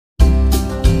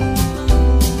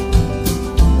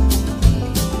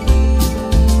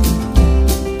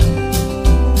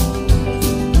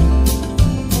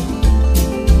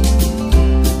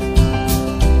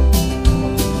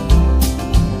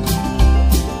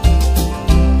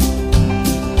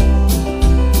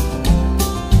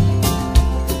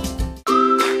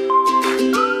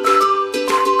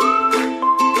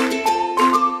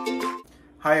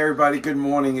everybody, good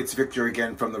morning. It's Victor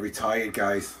again from the Retired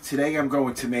Guys. Today I'm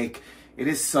going to make, it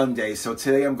is Sunday, so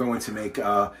today I'm going to make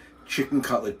chicken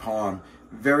cutlet parm.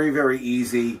 Very, very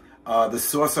easy. The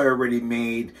sauce I already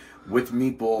made with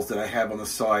meatballs that I have on the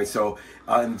side. So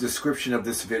in the description of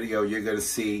this video, you're going to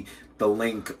see the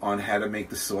link on how to make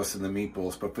the sauce and the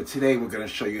meatballs. But for today, we're going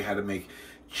to show you how to make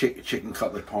chicken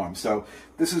cutlet parm. So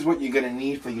this is what you're going to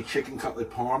need for your chicken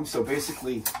cutlet parm. So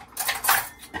basically,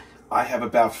 I have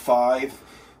about 5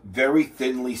 very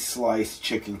thinly sliced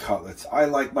chicken cutlets. I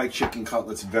like my chicken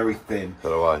cutlets very thin. So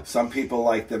do I. Some people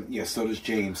like them, yeah, so does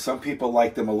James. Some people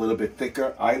like them a little bit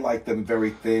thicker. I like them very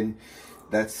thin.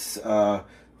 That's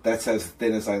as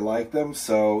thin as I like them.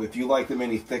 So if you like them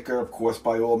any thicker, of course,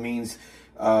 by all means,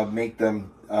 make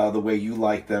them the way you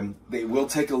like them. They will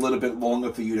take a little bit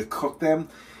longer for you to cook them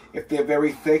if they're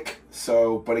very thick.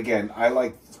 So, but again, I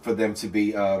like for them to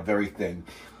be very thin.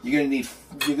 You're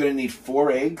gonna need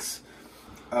 4 eggs.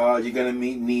 You're gonna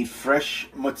need fresh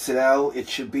mozzarella. It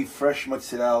should be fresh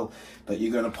mozzarella that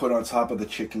you're gonna put on top of the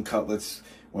chicken cutlets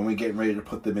when we get ready to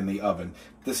put them in the oven.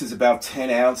 This is about 10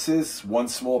 ounces. 1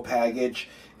 small package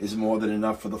is more than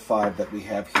enough for the 5 that we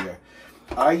have here.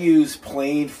 I use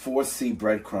plain 4C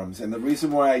breadcrumbs, and the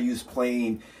reason why I use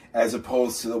plain as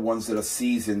opposed to the ones that are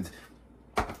seasoned,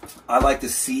 I like to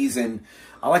season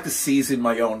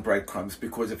my own breadcrumbs,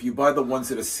 because if you buy the ones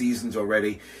that are seasoned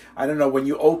already, I don't know, when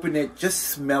you open it, just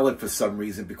smell it for some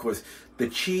reason, because the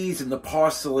cheese and the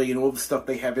parsley and all the stuff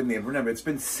they have in there, remember, it's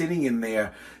been sitting in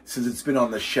there since it's been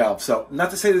on the shelf. So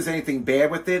not to say there's anything bad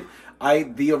with it,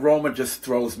 the aroma just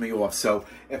throws me off. So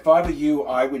if I were you,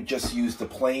 I would just use the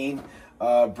plain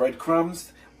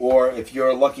breadcrumbs, or if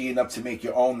you're lucky enough to make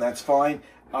your own, that's fine.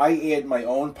 I add my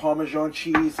own Parmesan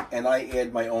cheese, and I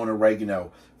add my own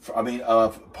oregano.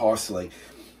 Parsley.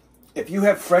 If you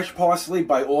have fresh parsley,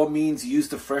 by all means, use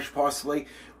the fresh parsley.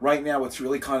 Right now, it's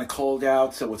really kind of cold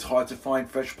out, so it's hard to find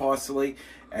fresh parsley.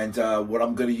 And what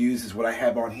I'm going to use is what I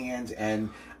have on hand,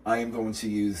 and I am going to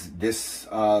use this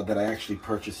that I actually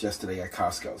purchased yesterday at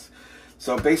Costco's.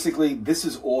 So basically, this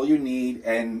is all you need,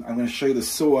 and I'm going to show you the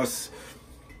sauce.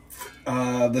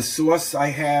 The sauce I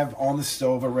have on the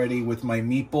stove already with my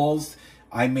meatballs.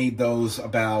 I made those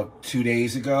about 2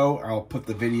 days ago. I'll put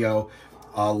the video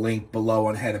link below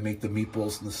on how to make the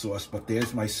meatballs and the sauce. But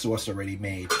there's my sauce already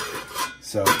made.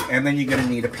 So, and then you're gonna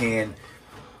need a pan,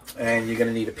 and you're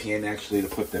gonna need a pan actually to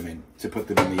put them in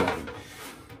the oven.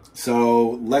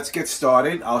 So let's get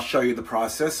started. I'll show you the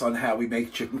process on how we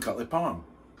make chicken cutlet parm.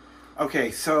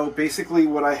 Okay, so basically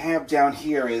what I have down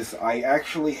here is I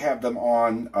actually have them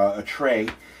on a tray.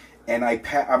 And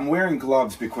I'm wearing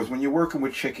gloves because when you're working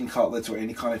with chicken cutlets or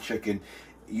any kind of chicken,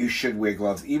 you should wear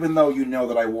gloves. Even though you know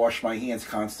that I wash my hands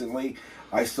constantly,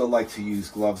 I still like to use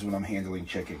gloves when I'm handling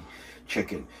chicken.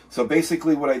 So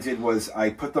basically what I did was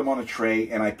I put them on a tray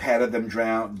and I patted them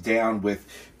down with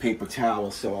paper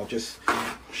towels. So I'll just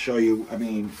show you,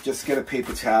 just get a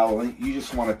paper towel and you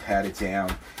just want to pat it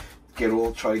down.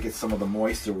 Try to get some of the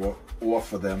moisture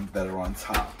off of them that are on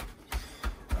top.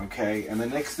 Okay, and the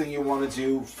next thing you want to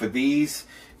do for these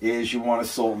is you want to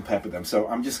salt and pepper them. So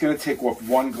I'm just going to take off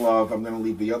 1 glove. I'm going to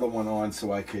leave the other one on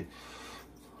so I could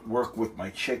work with my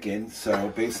chicken. So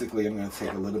basically I'm going to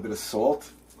take a little bit of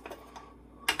salt.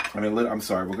 I'm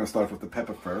sorry, we're going to start off with the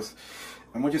pepper first.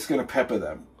 And we're just going to pepper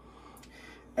them.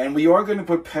 And we are going to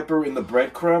put pepper in the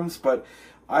breadcrumbs, but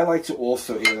I like to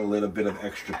also add a little bit of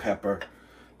extra pepper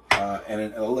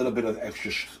and a little bit of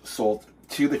extra salt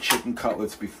to the chicken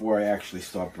cutlets before I actually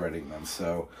start breading them.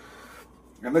 So,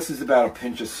 and this is about a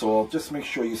pinch of salt. Just make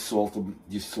sure you salt them.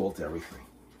 You salt everything.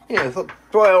 Yeah, so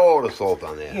throw all the salt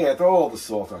on there. Yeah, throw all the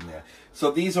salt on there.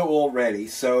 So these are all ready.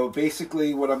 So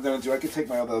basically what I'm going to do, I can take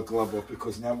my other glove off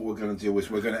because now what we're going to do is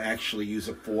we're going to actually use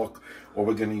a fork or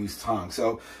we're going to use tongs.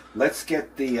 So let's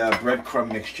get the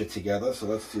breadcrumb mixture together. So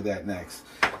let's do that next.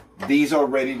 These are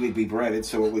ready to be breaded.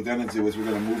 So what we're going to do is we're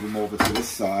going to move them over to this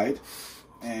side.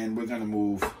 And we're going to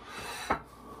move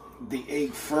the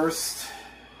egg first.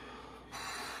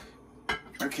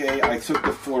 Okay, I took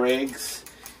the 4 eggs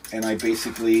and I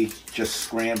basically just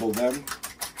scrambled them.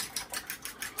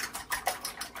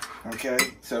 Okay,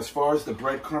 so as far as the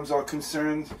breadcrumbs are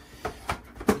concerned,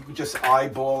 you just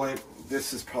eyeball it.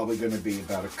 This is probably going to be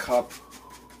about a cup,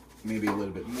 maybe a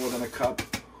little bit more than a cup.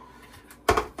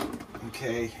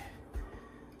 Okay.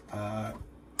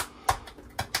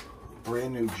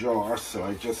 Brand new jar, so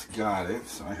I just got it,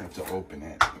 so I have to open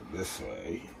it this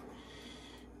way.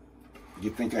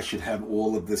 You'd think I should have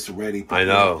all of this ready prepared,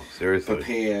 I know, seriously,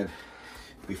 prepared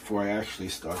before I actually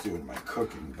start doing my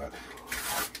cooking, but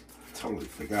totally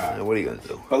forgot. What are you gonna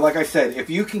do? But like I said,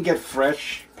 if you can get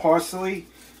fresh parsley,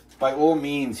 by all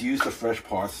means, use the fresh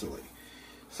parsley.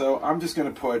 So I'm just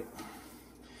going to put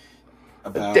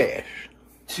about a dash.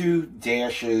 2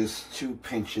 dashes, 2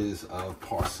 pinches of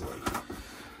parsley.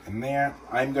 And there,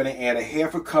 I'm going to add a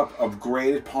 1/2 cup of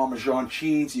grated Parmesan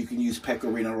cheese. You can use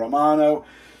Pecorino Romano,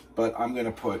 but I'm going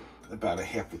to put about a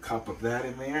 1/2 cup of that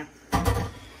in there.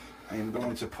 I am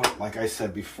going to put, like I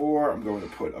said before, I'm going to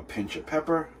put a pinch of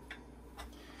pepper.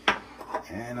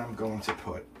 And I'm going to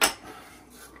put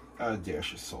a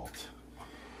dash of salt.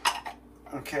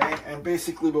 Okay, and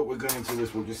basically what we're going to do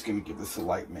is we're just going to give this a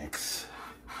light mix.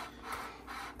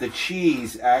 The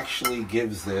cheese actually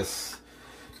gives this,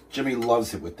 Jimmy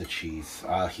loves it with the cheese.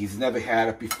 He's never had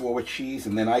it before with cheese,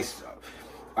 and then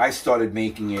I started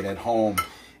making it at home,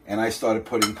 and I started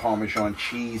putting Parmesan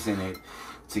cheese in it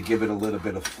to give it a little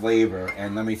bit of flavor.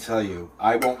 And let me tell you,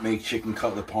 I won't make chicken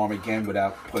cutlet parm again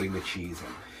without putting the cheese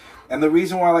in. And the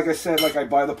reason why, like I said, like I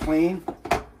buy the plain,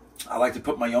 I like to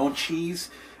put my own cheese,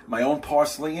 my own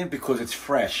parsley in, because it's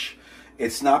fresh.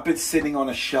 It's not been sitting on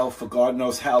a shelf for God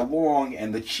knows how long,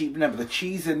 and the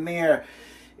cheese in there,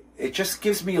 it just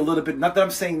gives me a little bit, not that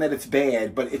I'm saying that it's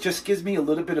bad, but it just gives me a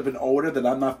little bit of an odor that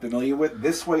I'm not familiar with.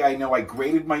 This way I know I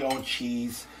grated my own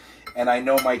cheese, and I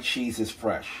know my cheese is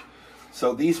fresh.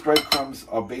 So these breadcrumbs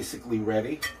are basically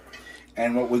ready.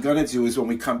 And what we're going to do is when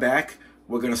we come back,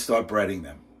 we're going to start breading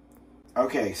them.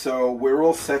 Okay, so we're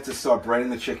all set to start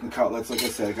breading the chicken cutlets. Like I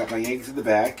said, I got my eggs in the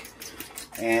back,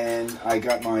 and I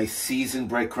got my seasoned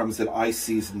breadcrumbs that I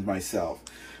seasoned myself.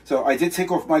 So I did take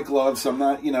off my gloves. I'm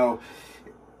not, you know,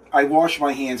 I wash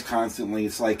my hands constantly.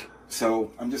 It's like,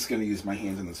 so I'm just going to use my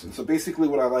hands in this one. So basically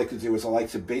what I like to do is I like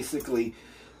to basically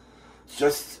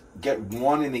just get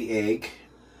one in the egg.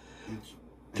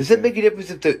 Does it make a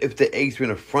difference if the eggs are in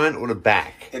the front or the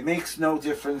back? It makes no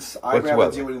difference. I'd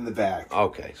rather do it in the back.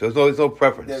 Okay, so there's no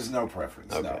preference. There's no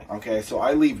preference, no. Okay, so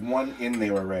I leave one in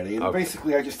there already. And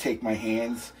basically I just take my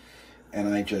hands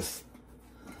and I just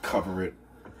cover it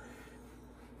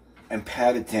and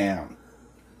pat it down.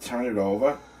 Turn it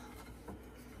over.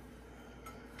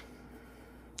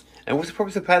 And what's the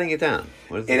purpose of patting it down?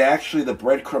 What is it actually, the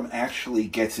breadcrumb actually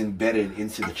gets embedded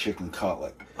into the chicken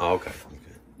cutlet. Oh, okay.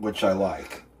 Which I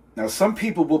like. Now, some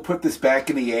people will put this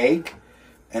back in the egg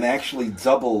and actually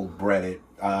double bread it.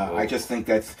 I just think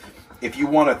that's, if you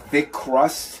want a thick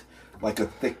crust, like a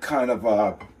thick kind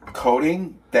of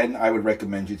coating, then I would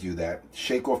recommend you do that.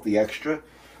 Shake off the extra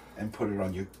and put it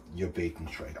on your baking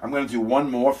tray. I'm going to do one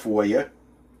more for you.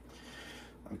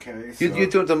 Okay. So you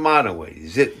do it the modern way.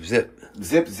 Zip, zip.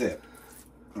 Zip, zip.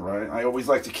 All right. I always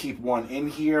like to keep one in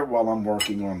here while I'm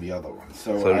working on the other one.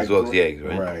 So there's those the eggs,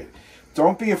 right? Right.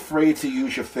 Don't be afraid to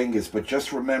use your fingers, but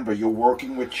just remember you're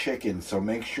working with chicken, so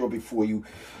make sure before you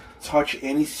touch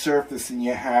any surface in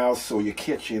your house or your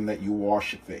kitchen that you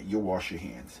wash it. You wash your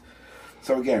hands.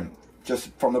 So again, just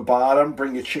from the bottom,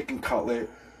 bring your chicken cutlet,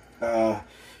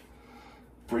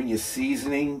 bring your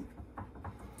seasoning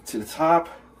to the top.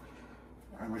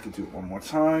 And we can do it one more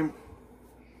time.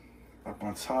 Up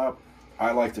on top.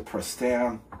 I like to press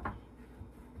down.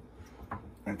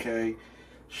 Okay.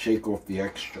 Shake off the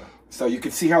extra. So you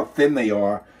can see how thin they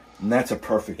are, and that's a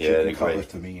perfect chicken cutlet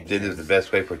for me. This is the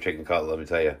best way for a chicken cutlet, let me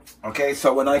tell you. Okay,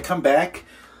 so when I come back,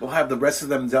 we'll have the rest of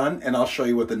them done, and I'll show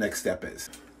you what the next step is.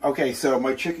 Okay, so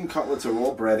my chicken cutlets are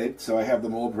all breaded, so I have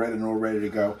them all breaded and all ready to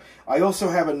go. I also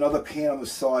have another pan on the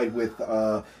side with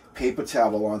paper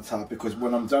towel on top, because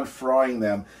when I'm done frying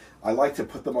them, I like to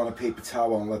put them on a paper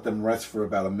towel and let them rest for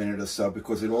about a minute or so,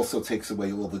 because it also takes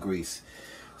away all the grease.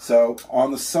 So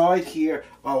on the side here,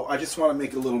 oh, I just want to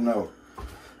make a little note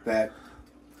that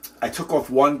I took off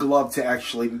one glove to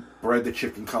actually bread the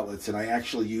chicken cutlets, and I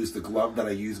actually used the glove that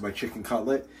I used my chicken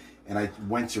cutlet, and I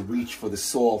went to reach for the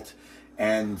salt,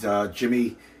 and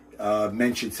Jimmy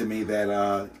mentioned to me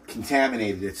that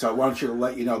contaminated it. So I wanted to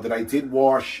let you know that I did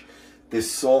wash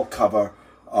this salt cover,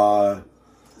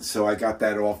 so I got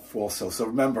that off also. So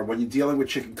remember, when you're dealing with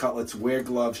chicken cutlets, wear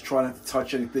gloves, try not to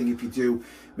touch anything. If you do,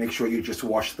 make sure you just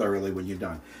wash thoroughly when you're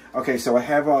done. Okay, so I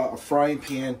have a frying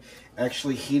pan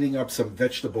actually heating up some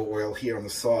vegetable oil here on the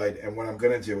side, and what I'm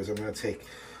going to do is I'm going to take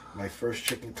my first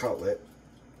chicken cutlet,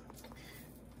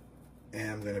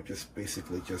 and I'm going to just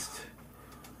basically just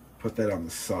put that on the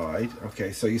side.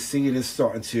 Okay, so you see it is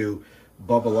starting to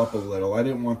bubble up a little. I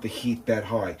didn't want the heat that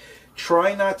high.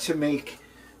 Try not to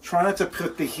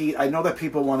put the heat. I know that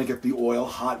people want to get the oil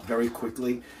hot very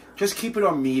quickly. Just keep it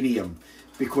on medium,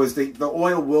 because the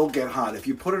oil will get hot. If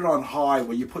you put it on high,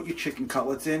 when you put your chicken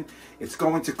cutlets in, it's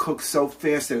going to cook so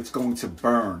fast that it's going to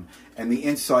burn, and the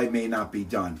inside may not be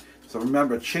done. So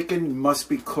remember, chicken must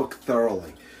be cooked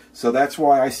thoroughly. So that's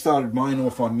why I started mine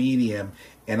off on medium,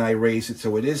 and I raised it.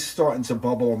 So it is starting to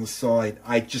bubble on the side.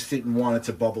 I just didn't want it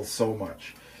to bubble so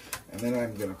much. And then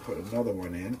I'm going to put another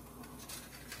one in.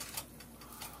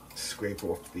 Scrape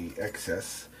off the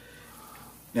excess.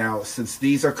 Now, since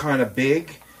these are kind of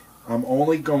big, I'm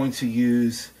only going to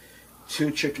use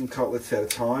 2 chicken cutlets at a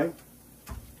time.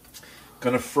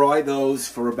 Going to fry those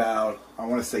for about, I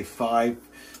want to say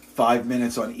 5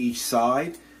 minutes on each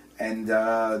side. And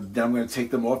then I'm going to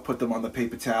take them off, put them on the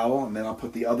paper towel, and then I'll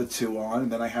put the other 2 on,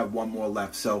 and then I have 1 more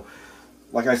left. So,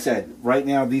 like I said, right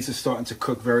now these are starting to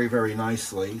cook very, very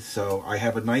nicely. So I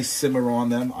have a nice simmer on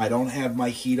them. I don't have my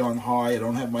heat on high. I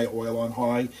don't have my oil on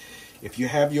high. If you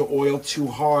have your oil too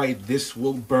high, this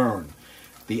will burn.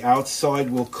 The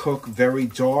outside will cook very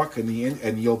dark, and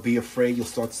you'll be afraid. You'll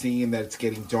start seeing that it's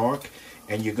getting dark,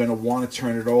 and you're going to want to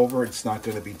turn it over. It's not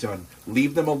going to be done.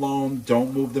 Leave them alone.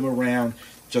 Don't move them around.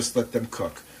 Just let them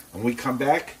cook. When we come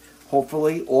back,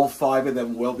 hopefully all 5 of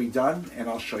them will be done, and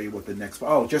I'll show you what the next one.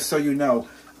 Oh, just so you know,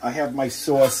 I have my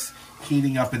sauce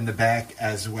heating up in the back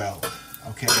as well.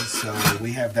 Okay, so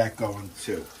we have that going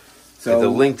too. So there's a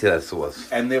link to that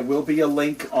sauce. And there will be a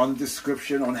link on the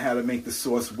description on how to make the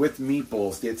sauce with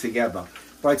meatballs. They're together.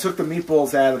 But I took the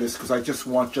meatballs out of this because I just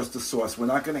want just the sauce. We're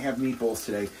not going to have meatballs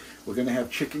today. We're going to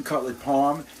have chicken cutlet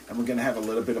parm, and we're going to have a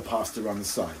little bit of pasta on the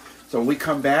side. So when we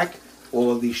come back, all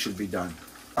of these should be done.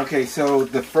 Okay, so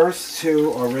the first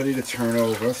 2 are ready to turn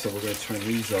over, so we're going to turn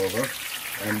these over.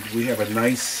 And we have a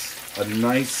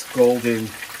nice golden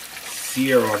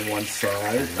sear on one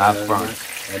side. Not burnt.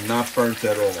 And not burnt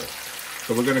at all.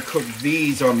 So we're going to cook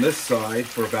these on this side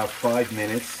for about 5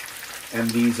 minutes, and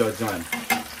these are done.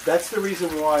 That's the reason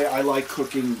why I like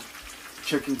cooking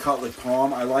chicken cutlet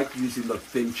parm. I like using the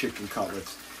thin chicken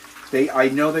cutlets. I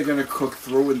know they're going to cook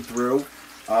through and through.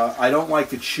 I don't like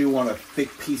to chew on a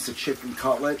thick piece of chicken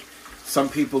cutlet. Some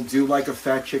people do like a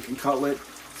fat chicken cutlet.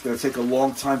 It's going to take a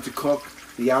long time to cook.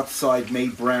 The outside may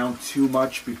brown too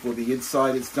much before the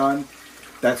inside is done.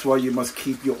 That's why you must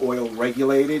keep your oil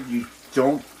regulated. You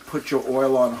don't put your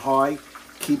oil on high.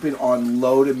 Keep it on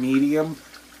low to medium.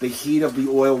 The heat of the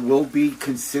oil will be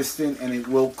consistent and it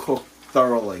will cook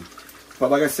thoroughly.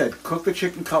 But like I said, cook the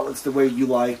chicken cutlets the way you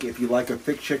like. If you like a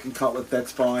thick chicken cutlet,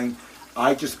 that's fine.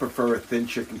 I just prefer a thin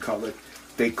chicken cutlet.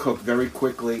 They cook very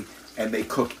quickly and they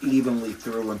cook evenly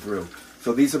through and through.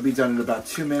 So these will be done in about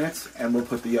 2 minutes, and we'll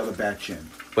put the other batch in.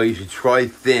 But you should try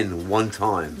thin one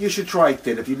time. You should try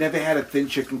thin. If you've never had a thin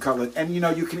chicken cutlet, and you know,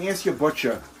 you can ask your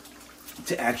butcher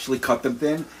to actually cut them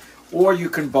thin, or you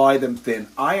can buy them thin.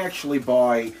 I actually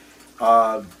buy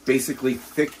basically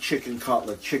thick chicken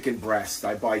cutlet, chicken breast.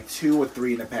 I buy 2 or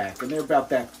 3 in a pack, and they're about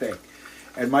that thick.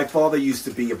 And my father used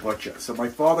to be a butcher, so my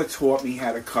father taught me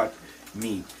how to cut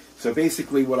meat. So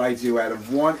basically what I do, out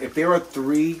of one, if there are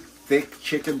 3 thick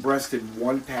chicken breasts in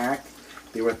 1 pack,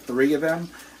 there are 3 of them.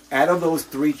 Out of those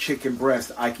 3 chicken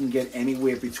breasts, I can get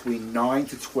anywhere between 9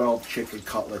 to 12 chicken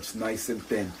cutlets, nice and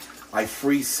thin. I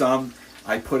freeze some.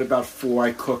 I put about 4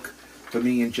 I cook for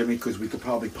me and Jimmy, because we could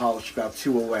probably polish about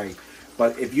 2 away.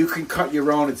 But if you can cut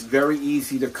your own, it's very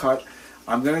easy to cut.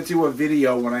 I'm going to do a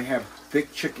video when I have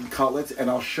thick chicken cutlets, and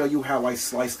I'll show you how I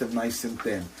slice them nice and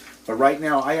thin. But right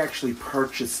now, I actually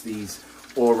purchased these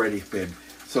already thin.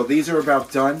 So these are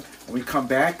about done. When we come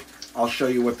back, I'll show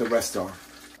you what the rest are.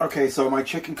 Okay, so my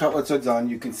chicken cutlets are done.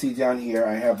 You can see down here,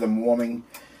 I have them warming.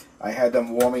 I had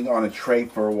them warming on a tray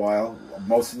for a while.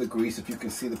 Most of the grease, if you can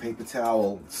see the paper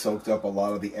towel, soaked up a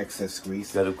lot of the excess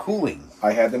grease. Got them cooling.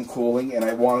 I had them cooling, and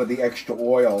I wanted the extra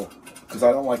oil because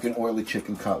I don't like an oily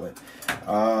chicken cutlet.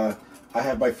 I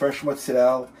have my fresh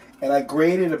mozzarella, and I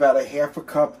grated about a half a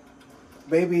cup,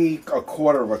 maybe a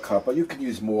quarter of a cup, but you can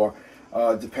use more.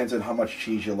 Depends on how much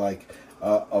cheese you like,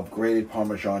 of grated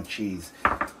Parmesan cheese.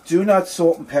 Do not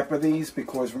salt and pepper these,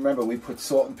 because remember, we put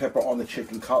salt and pepper on the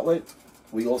chicken cutlet.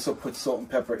 We also put salt and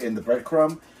pepper in the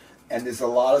breadcrumb, and there's a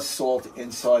lot of salt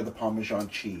inside the Parmesan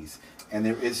cheese, and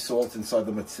there is salt inside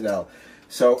the mozzarella.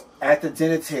 So at the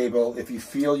dinner table, if you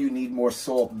feel you need more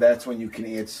salt, that's when you can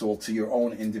add salt to your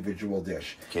own individual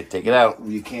dish. Can't take it out.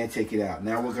 You can't take it out.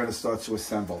 Now we're going to start to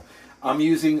assemble. I'm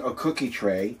using a cookie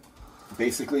tray.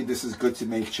 Basically, this is good to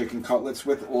make chicken cutlets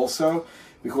with also,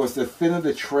 because the thinner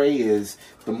the tray is,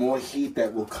 the more heat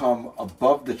that will come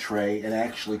above the tray and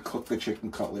actually cook the chicken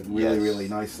cutlet really, really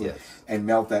nicely, and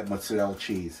melt that mozzarella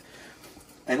cheese.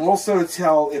 And also to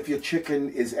tell if your chicken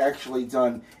is actually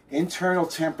done, internal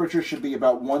temperature should be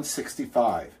about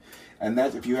 165. And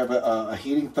that, if you have a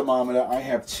heating thermometer, I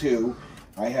have 2.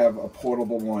 I have a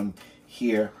portable one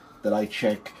here that I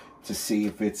check to see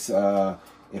if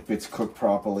it's cooked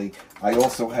properly. I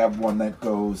also have one that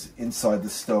goes inside the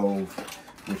stove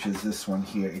which is this one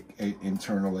here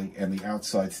internally, and the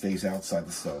outside stays outside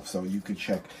the stove. So you can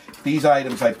check. These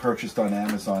items I purchased on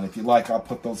Amazon. If you like, I'll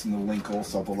put those in the link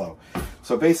also below.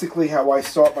 So basically how I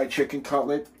start my chicken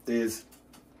cutlet is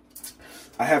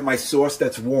I have my sauce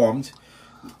that's warmed.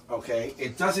 Okay,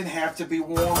 it doesn't have to be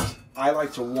warmed. I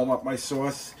like to warm up my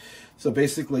sauce. So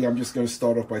basically I'm just going to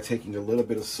start off by taking a little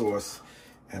bit of sauce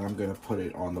and I'm going to put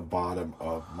it on the bottom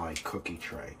of my cookie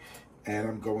tray. And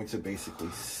I'm going to basically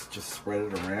just spread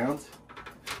it around.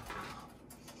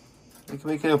 Like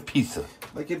making a pizza.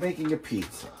 Like you're making a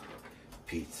pizza.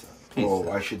 Pizza. Oh,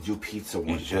 I should do pizza one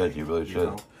day. You should. You really should.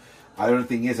 Know? The only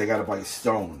thing is I got to buy a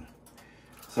stone.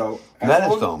 So we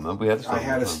had a stone, man. We had a stone. I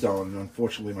had a stone, and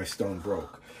unfortunately my stone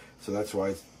broke. So that's why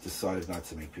I decided not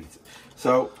to make pizza.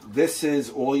 So this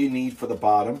is all you need for the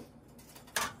bottom.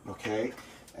 Okay?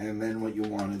 And then what you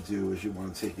want to do is you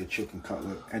want to take your chicken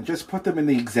cutlet and just put them in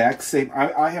the exact same.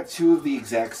 I have two of the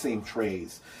exact same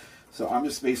trays. So I'm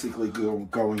just basically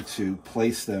going to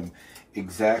place them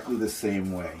exactly the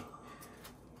same way.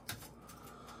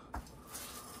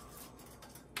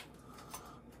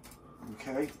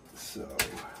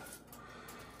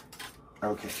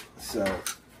 Okay, so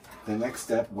the next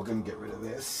step, we're going to get rid of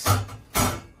this.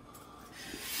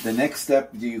 The next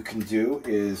step you can do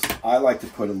is, I like to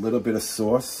put a little bit of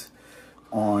sauce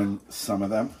on some of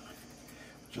them.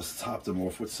 Just top them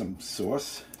off with some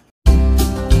sauce.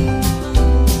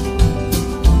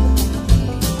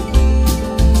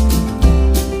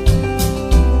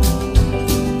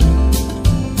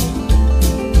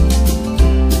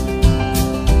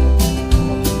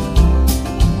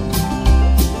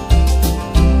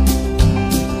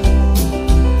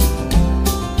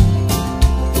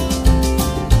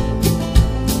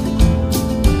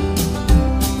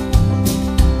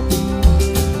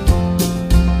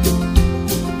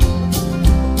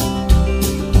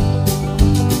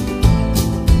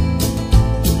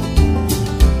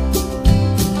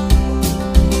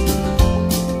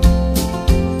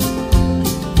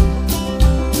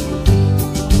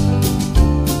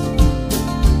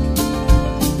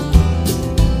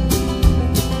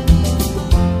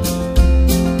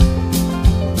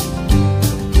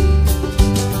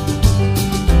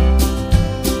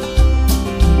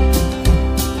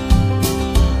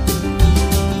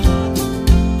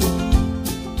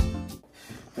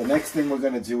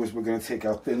 Do is we're going to take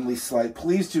our thinly sliced.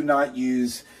 Please do not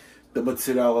use the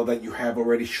mozzarella that you have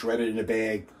already shredded in a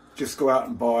bag. Just go out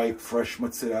and buy fresh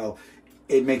mozzarella.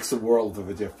 It makes a world of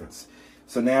a difference.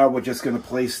 So now we're just going to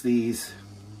place these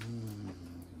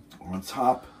on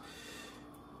top.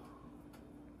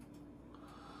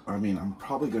 I mean, I'm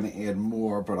probably going to add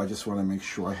more, but I just want to make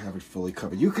sure I have it fully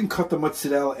covered. You can cut the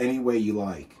mozzarella any way you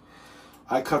like.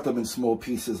 I cut them in small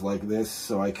pieces like this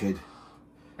so I could...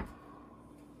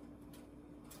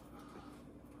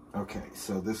 Okay,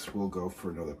 so this will go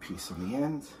for another piece in the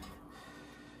end.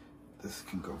 This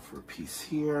can go for a piece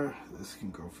here. This can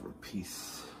go for a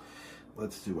piece.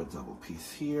 Let's do a double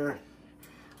piece here.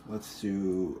 Let's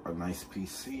do a nice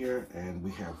piece here. And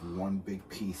we have one big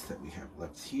piece that we have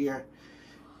left here.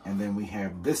 And then we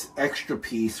have this extra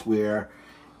piece where,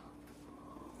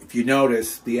 if you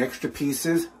notice, the extra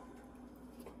pieces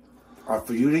are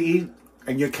for you to eat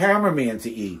and your cameraman to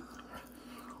eat.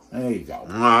 There you go.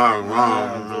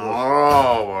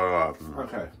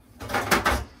 Okay.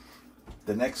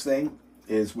 The next thing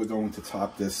is we're going to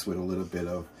top this with a little bit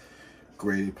of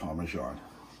grated Parmesan.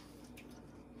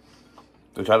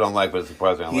 Which I don't like, but it's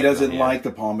surprising. He doesn't like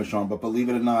the Parmesan, but believe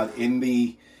it or not, in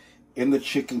the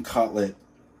chicken cutlet,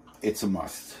 it's a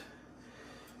must.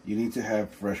 You need to have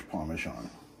fresh Parmesan.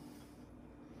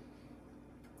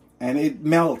 And it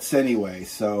melts anyway,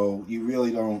 so you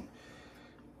really don't.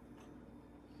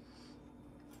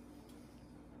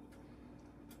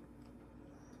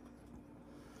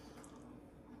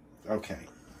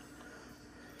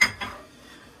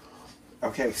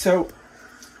 Okay, so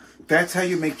that's how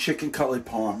you make chicken cutlet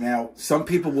parm. Now, some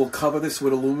people will cover this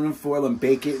with aluminum foil and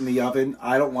bake it in the oven.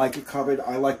 I don't like it covered.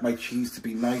 I like my cheese to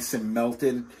be nice and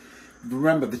melted.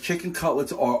 Remember, the chicken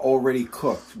cutlets are already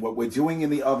cooked. What we're doing in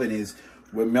the oven is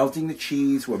we're melting the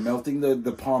cheese, we're melting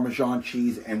the Parmesan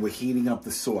cheese, and we're heating up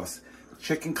the sauce.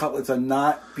 Chicken cutlets are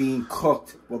not being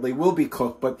cooked. Well, they will be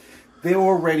cooked, but they're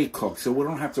already cooked, so we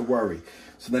don't have to worry.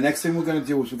 So the next thing we're going to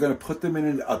do is we're going to put them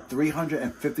in a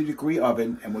 350-degree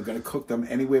oven, and we're going to cook them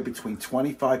anywhere between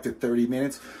 25 to 30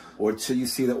 minutes, or until you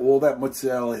see that all that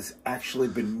mozzarella has actually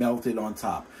been melted on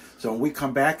top. So when we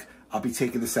come back, I'll be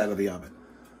taking this out of the oven.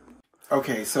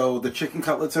 Okay, so the chicken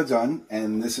cutlets are done,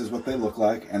 and this is what they look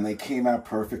like, and they came out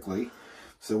perfectly.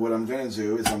 So what I'm going to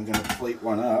do is I'm going to plate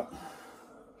one up.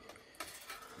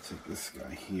 Take this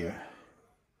guy here.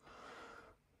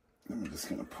 I'm just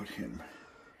going to put him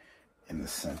in the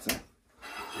center.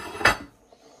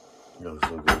 No,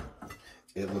 so good.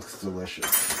 It looks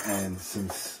delicious. And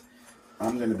since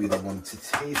I'm going to be the one to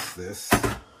taste this,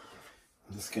 I'm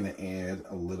just going to add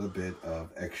a little bit of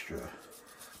extra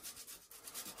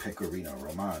Pecorino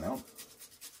Romano.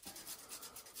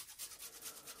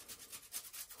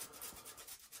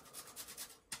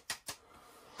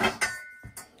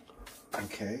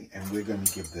 Okay, and we're going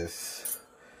to give this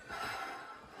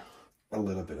a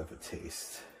little bit of a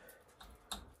taste.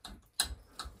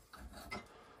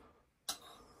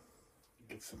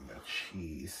 Get some of that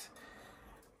cheese.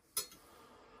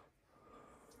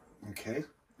 Okay,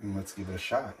 and let's give it a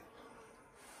shot.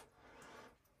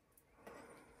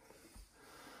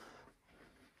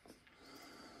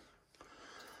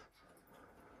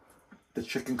 The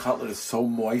chicken cutlet is so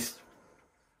moist.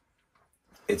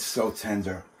 It's so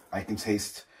tender. I can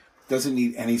taste, doesn't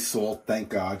need any salt, thank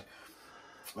God.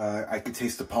 I can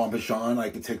taste the Parmesan. I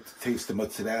can taste the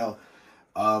mozzarella.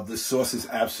 The sauce is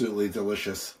absolutely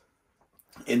delicious.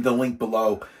 In the link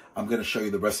below, I'm going to show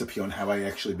you the recipe on how I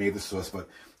actually made the sauce, but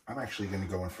I'm actually going to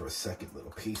go in for a second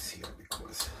little piece here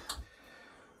because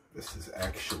this is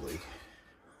actually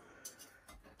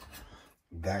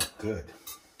that good.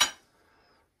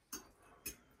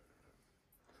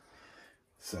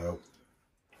 So,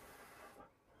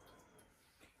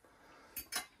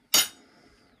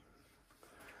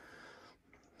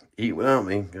 eat without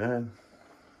me, go ahead.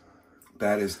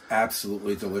 That is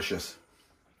absolutely delicious.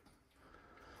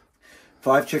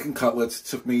 5 chicken cutlets.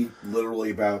 Took me literally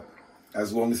about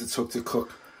as long as it took to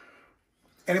cook.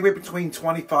 Anywhere between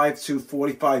 25 to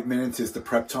 45 minutes is the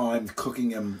prep time, cooking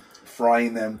them,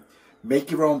 frying them.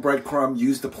 Make your own breadcrumb.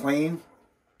 Use the plain.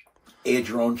 Add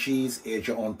your own cheese. Add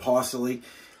your own parsley,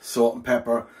 salt and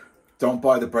pepper. Don't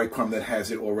buy the breadcrumb that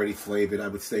has it already flavored. I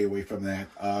would stay away from that.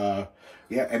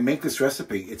 Yeah, and make this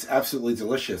recipe. It's absolutely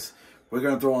delicious. We're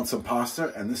going to throw on some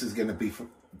pasta, and this is going to be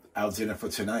our dinner for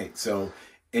tonight. So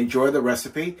enjoy the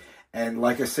recipe. And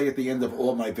like I say at the end of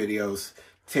all my videos,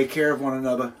 take care of one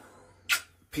another.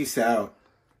 Peace out.